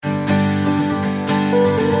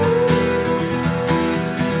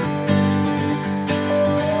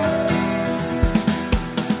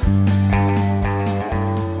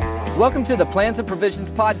Welcome to the Plans and Provisions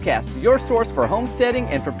Podcast, your source for homesteading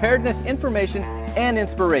and preparedness information and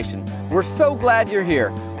inspiration. We're so glad you're here.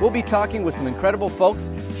 We'll be talking with some incredible folks,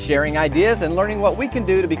 sharing ideas and learning what we can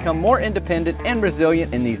do to become more independent and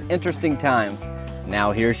resilient in these interesting times.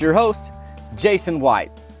 Now here's your host, Jason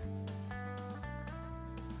White.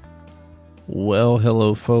 Well,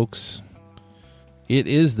 hello folks. It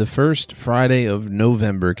is the first Friday of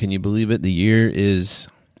November. Can you believe it? The year is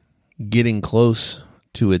getting close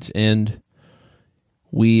to its end.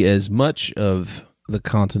 We, as much of the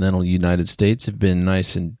continental United States, have been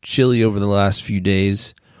nice and chilly over the last few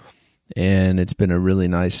days, and it's been a really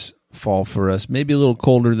nice fall for us. Maybe a little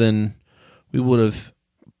colder than we would have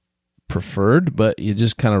preferred, but you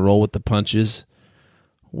just kind of roll with the punches.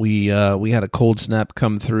 We had a cold snap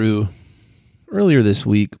come through earlier this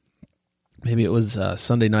week. Maybe it was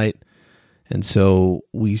Sunday night, and so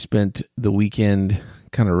we spent the weekend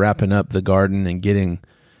kind of wrapping up the garden and getting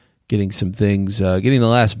some things, getting the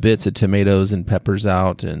last bits of tomatoes and peppers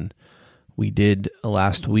out. And we did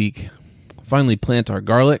last week finally plant our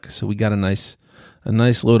garlic. So we got a nice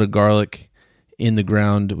load of garlic in the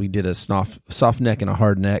ground. We did a soft neck and a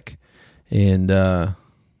hard neck, and I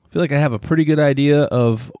feel like I have a pretty good idea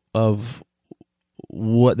of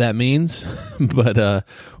what that means, but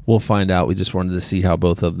we'll find out. We just wanted to see how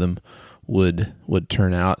both of them would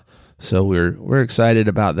turn out. So we're excited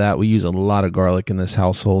about that. We use a lot of garlic in this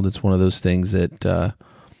household. It's one of those things that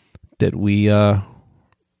we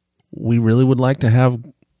really would like to have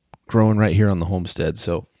growing right here on the homestead.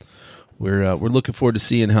 So we're looking forward to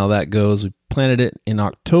seeing how that goes. We planted it in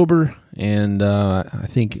October, and I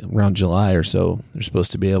think around July or so they're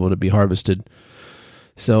supposed to be able to be harvested.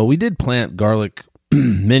 So we did plant garlic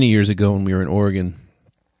many years ago when we were in Oregon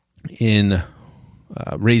in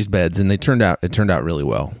raised beds, and it turned out really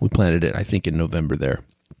well. We planted it, I think, in November there,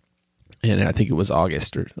 and I think it was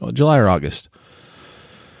July or August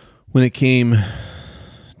when it came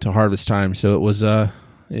to harvest time. So it was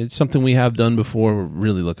it's something we have done before. We're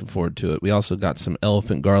really looking forward to it. We also got some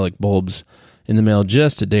elephant garlic bulbs in the mail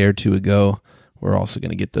just a day or two ago. We're also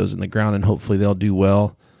going to get those in the ground, and hopefully they'll do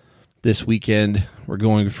well this weekend. We're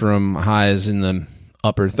going from highs in the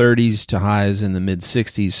upper 30s to highs in the mid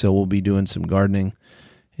 60s, so we'll be doing some gardening.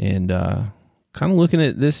 And kind of looking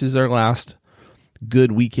at this as our last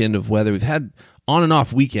good weekend of weather. We've had on and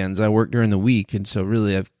off weekends. I work during the week, and so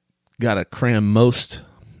really I've got to cram most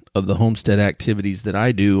of the homestead activities that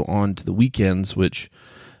I do onto the weekends, which,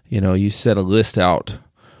 you set a list out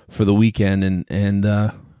for the weekend,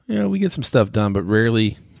 and we get some stuff done, but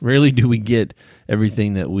rarely do we get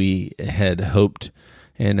everything that we had hoped,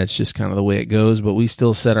 and that's just kind of the way it goes. But we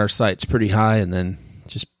still set our sights pretty high and then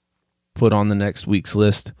just put on the next week's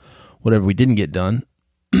list whatever we didn't get done.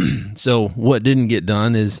 So what didn't get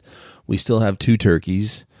done is we still have 2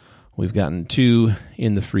 turkeys. We've gotten 2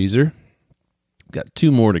 in the freezer. We've got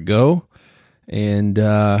 2 more to go. And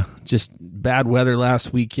just bad weather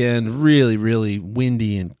last weekend, really, really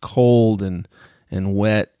windy and cold and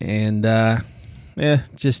wet. And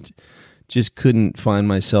just couldn't find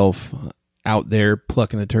myself out there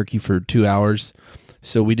plucking a turkey for 2 hours.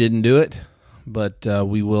 So we didn't do it, but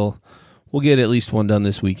we'll get at least one done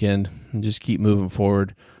this weekend and just keep moving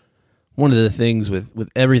forward. One of the things with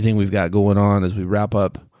everything we've got going on as we wrap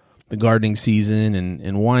up the gardening season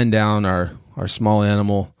and wind down our small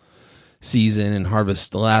animal season and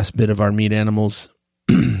harvest the last bit of our meat animals,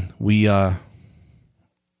 we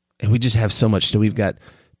just have so much. So we've got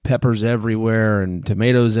peppers everywhere and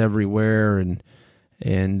tomatoes everywhere and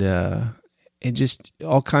just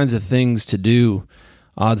all kinds of things to do,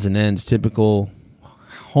 odds and ends, typical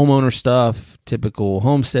homeowner stuff, typical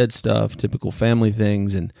homestead stuff, typical family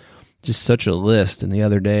things, and just such a list. And the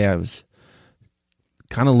other day I was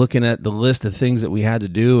kind of looking at the list of things that we had to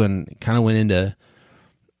do and kind of went into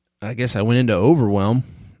overwhelm.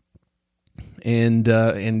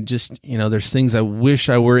 And just, there's things I wish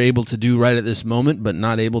I were able to do right at this moment, but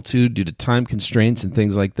not able to due to time constraints and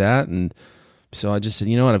things like that. And so I just said,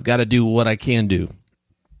 I've got to do what I can do.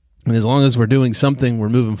 And as long as we're doing something, we're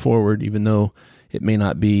moving forward, even though it may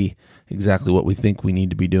not be exactly what we think we need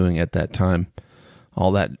to be doing at that time.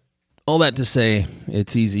 All that to say,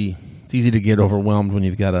 it's easy to get overwhelmed when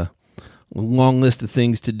you've got a long list of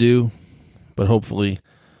things to do. But hopefully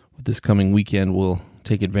with this coming weekend, we'll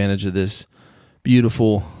take advantage of this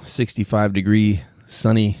beautiful 65-degree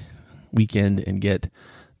sunny weekend and get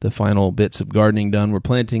the final bits of gardening done. We're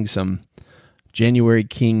planting some January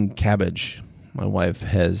King cabbage. My wife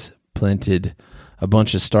has planted a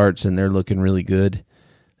bunch of starts, and they're looking really good.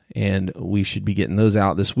 And we should be getting those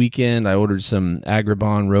out this weekend. I ordered some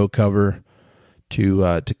Agribon row cover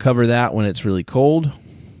to cover that when it's really cold.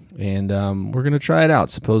 and we're going to try it out.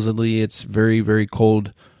 Supposedly it's very, very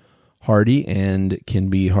cold hardy and can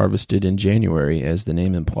be harvested in January, as the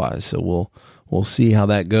name implies. So we'll see how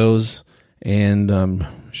that goes, and I'm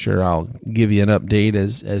sure I'll give you an update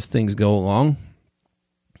as things go along.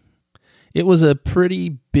 It was a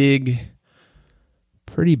pretty big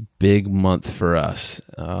month for us.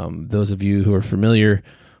 Those of you who are familiar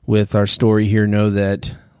with our story here know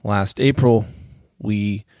that last April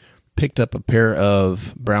we picked up a pair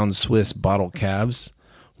of brown Swiss bottle calves.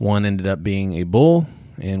 One ended up being a bull,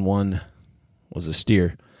 and one was a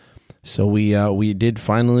steer. So we did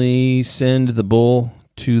finally send the bull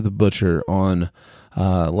to the butcher on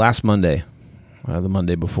last Monday, the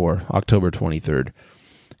Monday before, October 23rd.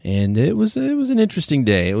 And it was an interesting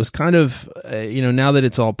day. It was kind of, now that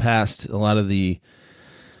it's all past, a lot of the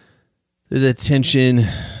tension,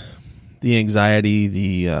 the anxiety,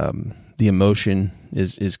 the emotion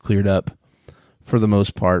is cleared up for the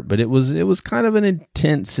most part. But it was kind of an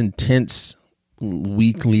intense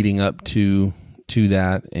week leading up to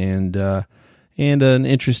that, and an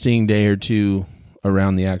interesting day or two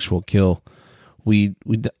around the actual kill. We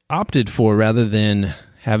opted for, rather than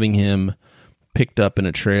having him picked up in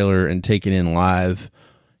a trailer and taken in live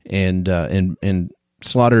and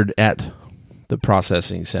slaughtered at the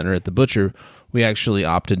processing center at the butcher, we actually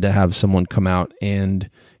opted to have someone come out and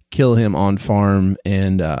kill him on farm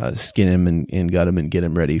and skin him and gut him and get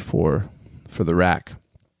him ready for the rack.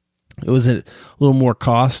 It was a little more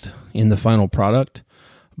cost in the final product,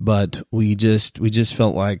 but we just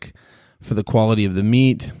felt like, for the quality of the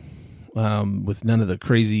meat, with none of the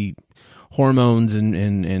crazy hormones and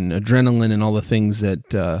adrenaline and all the things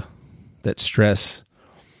that stress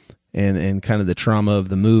and kind of the trauma of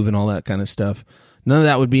the move and all that kind of stuff, none of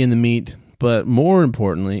that would be in the meat. But more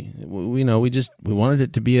importantly, we wanted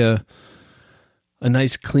it to be a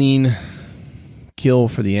nice, clean kill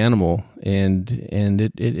for the animal, and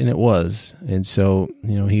it was. And so,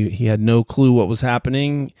 he had no clue what was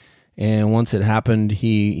happening, and once it happened,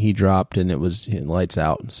 he dropped, and it was lights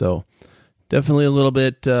out. So definitely a little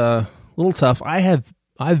bit little tough. I've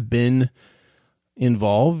been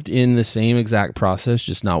involved in the same exact process,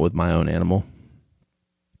 just not with my own animal,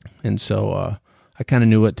 and so I kind of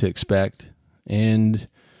knew what to expect. And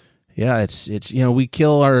yeah, it's we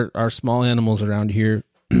kill our small animals around here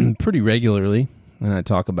pretty regularly, and I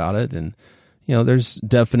talk about it. And there's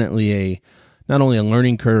definitely not only a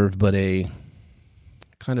learning curve, but a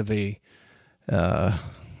kind of a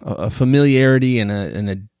familiarity and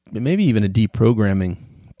a maybe even a deprogramming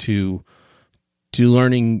to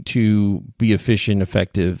learning to be efficient,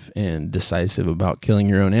 effective, and decisive about killing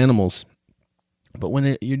your own animals. But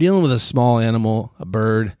when you're dealing with a small animal, a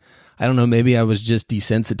bird, I don't know, maybe I was just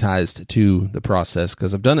desensitized to the process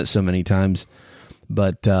because I've done it so many times.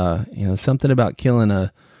 But, something about killing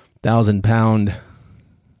a 1,000-pound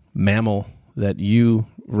mammal that you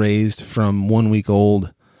raised from 1 week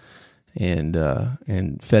old and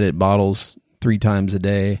fed it bottles 3 times a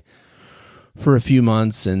day for a few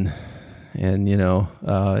months,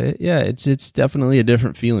 it's definitely a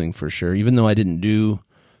different feeling for sure. Even though I didn't do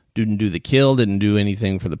the kill, didn't do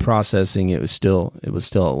anything for the processing, it was still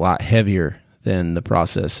a lot heavier than the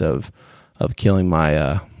process of killing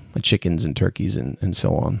my chickens and turkeys and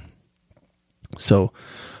so on. So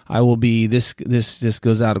I will be this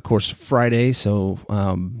goes out, of course, Friday. So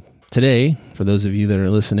today, for those of you that are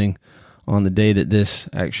listening, on the day that this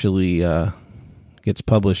actually gets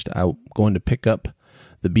published, I'm going to pick up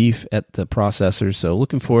the beef at the processor. So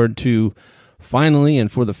looking forward to finally,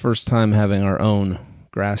 and for the first time, having our own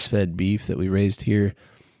grass-fed beef that we raised here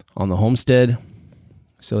on the homestead.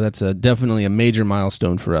 So that's definitely a major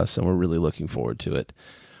milestone for us, and we're really looking forward to it.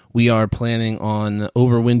 We are planning on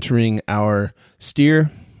overwintering our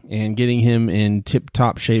steer and getting him in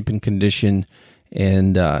tip-top shape and condition,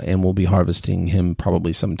 and we'll be harvesting him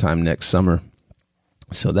probably sometime next summer.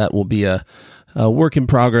 So that will be a work in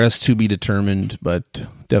progress to be determined, but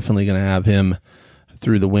definitely going to have him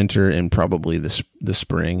through the winter and probably the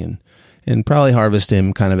spring, and probably harvest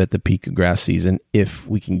him kind of at the peak of grass season if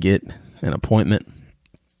we can get an appointment.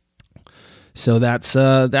 So that's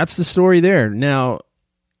the story there. Now,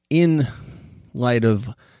 in light of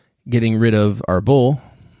getting rid of our bull,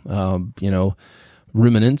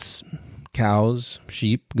 ruminants, cows,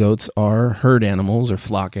 sheep, goats are herd animals or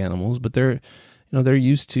flock animals, but they're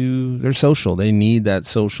social. They need that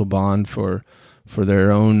social bond for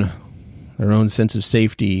their own sense of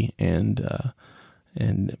safety and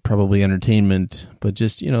probably entertainment, but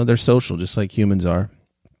just, they're social just like humans are,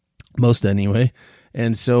 most anyway.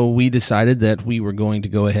 And so we decided that we were going to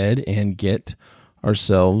go ahead and get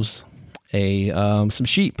ourselves some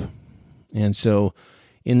sheep. And so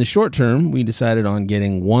In the short term, we decided on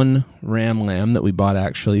getting one ram lamb that we bought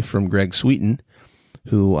actually from Greg Sweeten,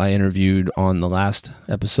 who I interviewed on the last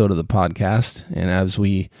episode of the podcast. And as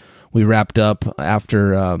we wrapped up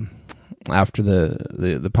after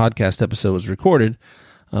the podcast episode was recorded,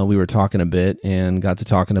 we were talking a bit and got to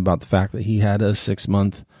talking about the fact that he had a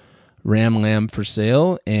 6-month ram lamb for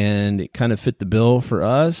sale, and it kind of fit the bill for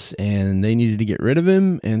us, and they needed to get rid of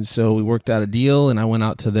him. And so we worked out a deal, and I went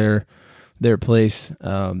out to their place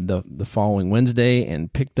the following Wednesday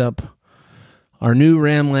and picked up our new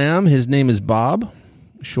ram lamb. His name is Bob,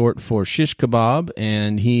 short for Shish Kebab,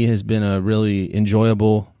 and he has been a really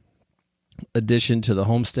enjoyable addition to the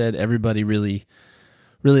homestead. Everybody really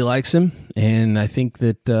likes him, and I think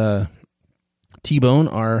that T-Bone,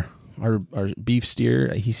 our beef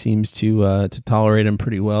steer, he seems to tolerate him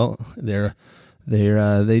pretty well.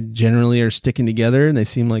 They generally are sticking together, and they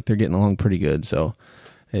seem like they're getting along pretty good. So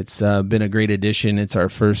it's been a great addition. It's our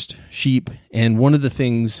first sheep, and one of the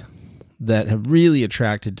things that have really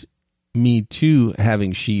attracted me to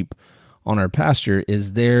having sheep on our pasture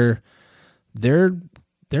is their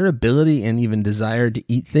ability and even desire to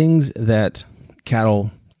eat things that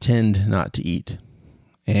cattle tend not to eat.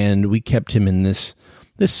 And we kept him in this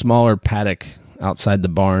smaller paddock outside the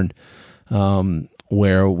barn,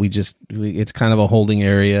 where it's kind of a holding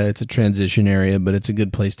area. It's a transition area, but it's a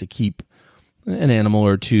good place to keep an animal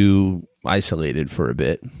or two isolated for a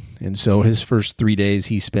bit. And so his first 3 days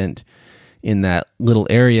he spent in that little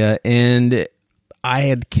area, and I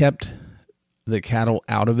had kept the cattle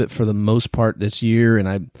out of it for the most part this year,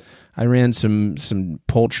 and I ran some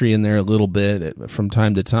poultry in there a little bit from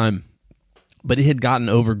time to time, but it had gotten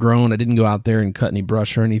overgrown. I didn't go out there and cut any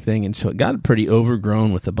brush or anything, and so it got pretty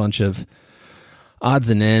overgrown with a bunch of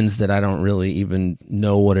odds and ends that I don't really even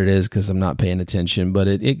know what it is because I'm not paying attention, but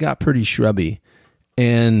it got pretty shrubby.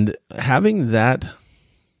 And having that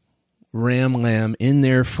ram lamb in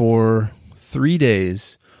there for 3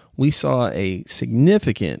 days, we saw a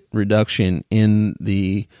significant reduction in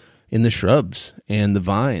the shrubs and the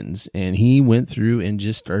vines, and he went through and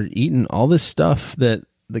just started eating all this stuff that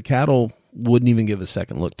the cattle wouldn't even give a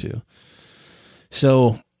second look to.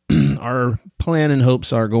 So our plan and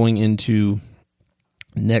hopes are going into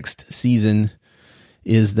next season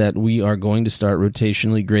is that we are going to start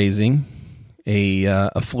rotationally grazing a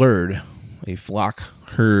flurd, a flock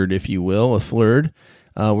herd, if you will, a flurd.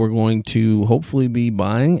 We're going to hopefully be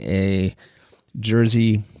buying a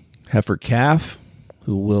Jersey heifer calf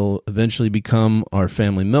who will eventually become our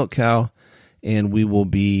family milk cow, and we will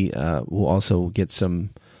we'll also get some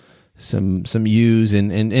ewes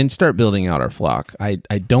and start building out our flock. I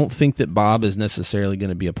don't think that Bob is necessarily going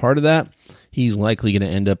to be a part of that. He's likely going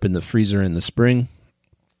to end up in the freezer in the spring,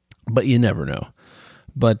 but you never know.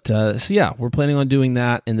 But so yeah, we're planning on doing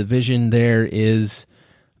that, and the vision there is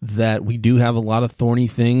that we do have a lot of thorny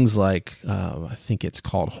things like I think it's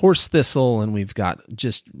called horse thistle, and we've got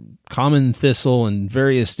just common thistle and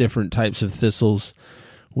various different types of thistles.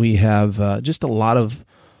 We have just a lot of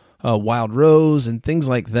wild rose and things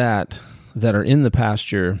like that are in the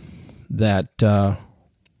pasture that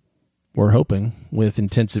we're hoping with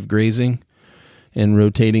intensive grazing and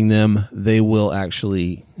rotating them, they will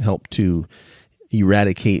actually help to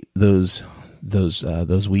eradicate those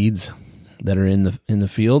weeds that are in the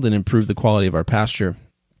field and improve the quality of our pasture.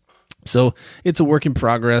 So it's a work in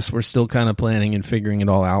progress. We're still kind of planning and figuring it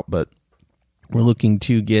all out, but we're looking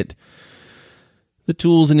to get the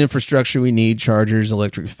tools and infrastructure we need, chargers,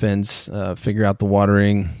 electric fence, figure out the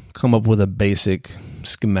watering, come up with a basic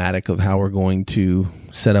schematic of how we're going to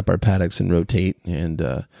set up our paddocks and rotate.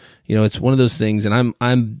 And, it's one of those things, and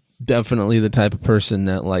I'm definitely the type of person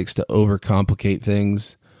that likes to overcomplicate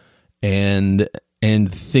things and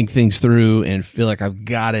think things through and feel like I've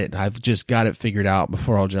got it. I've just got it figured out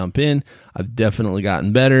before I'll jump in. I've definitely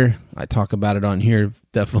gotten better. I talk about it on here.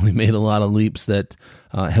 Definitely made a lot of leaps that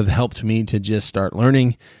have helped me to just start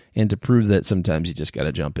learning and to prove that sometimes you just got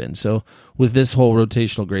to jump in. So with this whole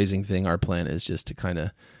rotational grazing thing, our plan is just to kind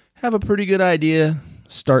of have a pretty good idea,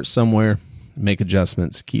 start somewhere, make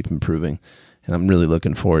adjustments, keep improving. And I'm really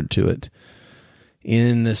looking forward to it.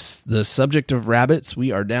 In the subject of rabbits,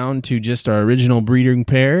 we are down to just our original breeding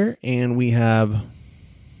pair, and we have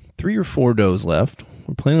 3 or 4 does left.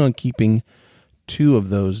 We're planning on keeping 2 of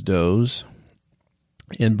those does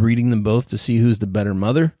and breeding them both to see who's the better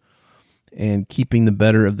mother, and keeping the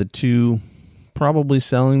better of the 2, probably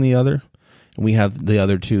selling the other. And we have the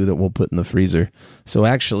other 2 that we'll put in the freezer. So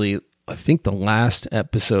actually, I think the last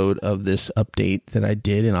episode of this update that I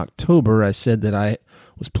did in October, I said that I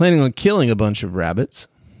was planning on killing a bunch of rabbits.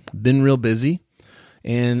 Been real busy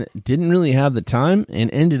and didn't really have the time,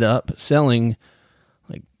 and ended up selling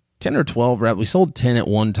 10 or 12 rabbits. We sold 10 at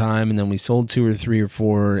one time, and then we sold 2 or 3 or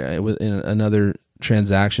 4 in another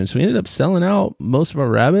transaction. So we ended up selling out most of our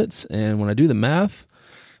rabbits, and when I do the math,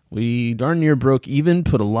 we darn near broke even,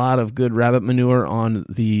 put a lot of good rabbit manure on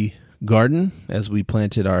the garden as we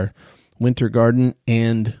planted our winter garden,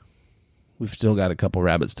 and we've still got a couple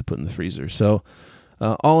rabbits to put in the freezer. So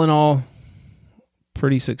all in all,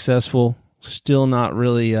 pretty successful. Still not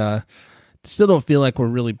really, still don't feel like we're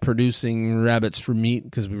really producing rabbits for meat,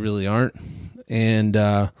 because we really aren't. And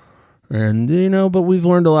but we've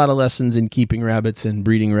learned a lot of lessons in keeping rabbits and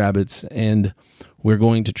breeding rabbits, and we're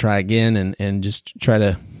going to try again and just try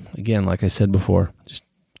to, again, like I said before, just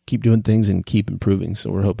keep doing things and keep improving. So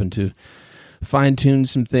we're hoping to fine-tune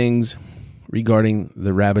some things regarding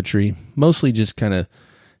the rabbitry, mostly just kind of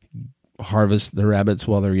harvest the rabbits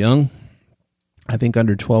while they're young. I think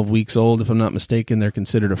under 12 weeks old, if I'm not mistaken, they're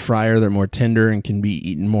considered a fryer. They're more tender and can be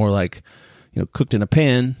eaten more like, cooked in a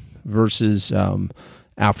pan, versus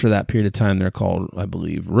after that period of time, they're called, I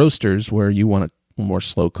believe, roasters, where you want to more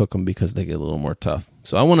slow cook them because they get a little more tough.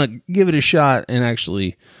 So I want to give it a shot and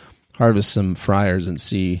actually harvest some fryers and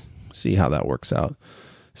see how that works out.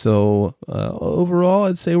 So overall,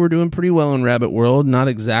 I'd say we're doing pretty well in Rabbit World. Not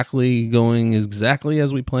exactly going exactly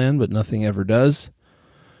as we planned, but nothing ever does.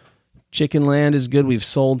 Chicken land is good. We've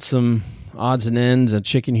sold some odds and ends, a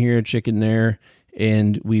chicken here, a chicken there,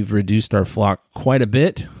 and we've reduced our flock quite a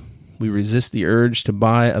bit. We resist the urge to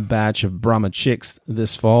buy a batch of Brahma chicks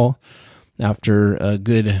this fall. After a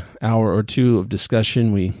good hour or two of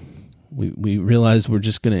discussion, we realized we're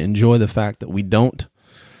just going to enjoy the fact that we don't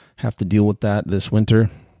have to deal with that this winter.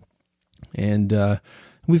 And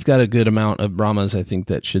we've got a good amount of Brahmas, I think,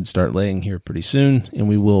 that should start laying here pretty soon, and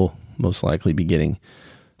we will most likely be getting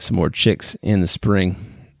some more chicks in the spring.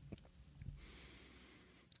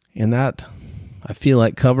 And that, I feel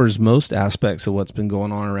like, covers most aspects of what's been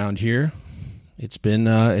going on around here. It's been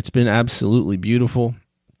absolutely beautiful.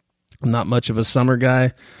 I'm not much of a summer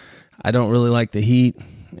guy. I don't really like the heat,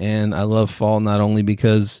 and I love fall not only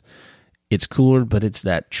because it's cooler, but it's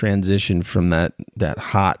that transition from that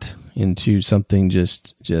hot into something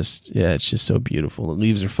it's just so beautiful. The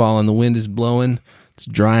leaves are falling, the wind is blowing, it's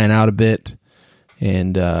drying out a bit,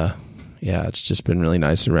 and it's just been really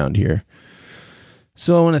nice around here.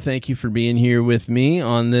 So I want to thank you for being here with me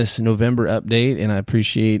on this November update, and I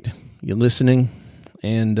appreciate you listening,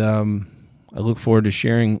 and I look forward to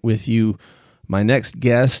sharing with you my next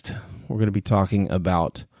guest. We're going to be talking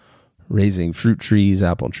about raising fruit trees,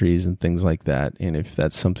 apple trees, and things like that. And if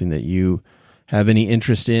that's something that you have any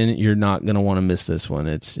interest in, you're not going to want to miss this one.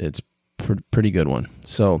 It's pretty good one.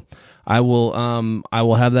 So I will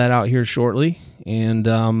have that out here shortly, and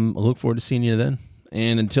I look forward to seeing you then.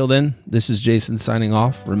 And until then, this is Jason signing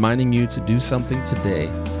off, reminding you to do something today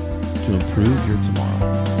to improve your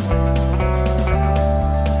tomorrow.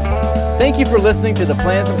 Thank you for listening to the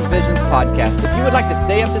Plans and Provisions podcast. If you would like to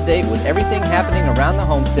stay up to date with everything happening around the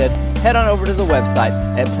homestead, head on over to the website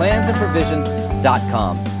at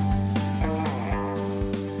plansandprovisions.com.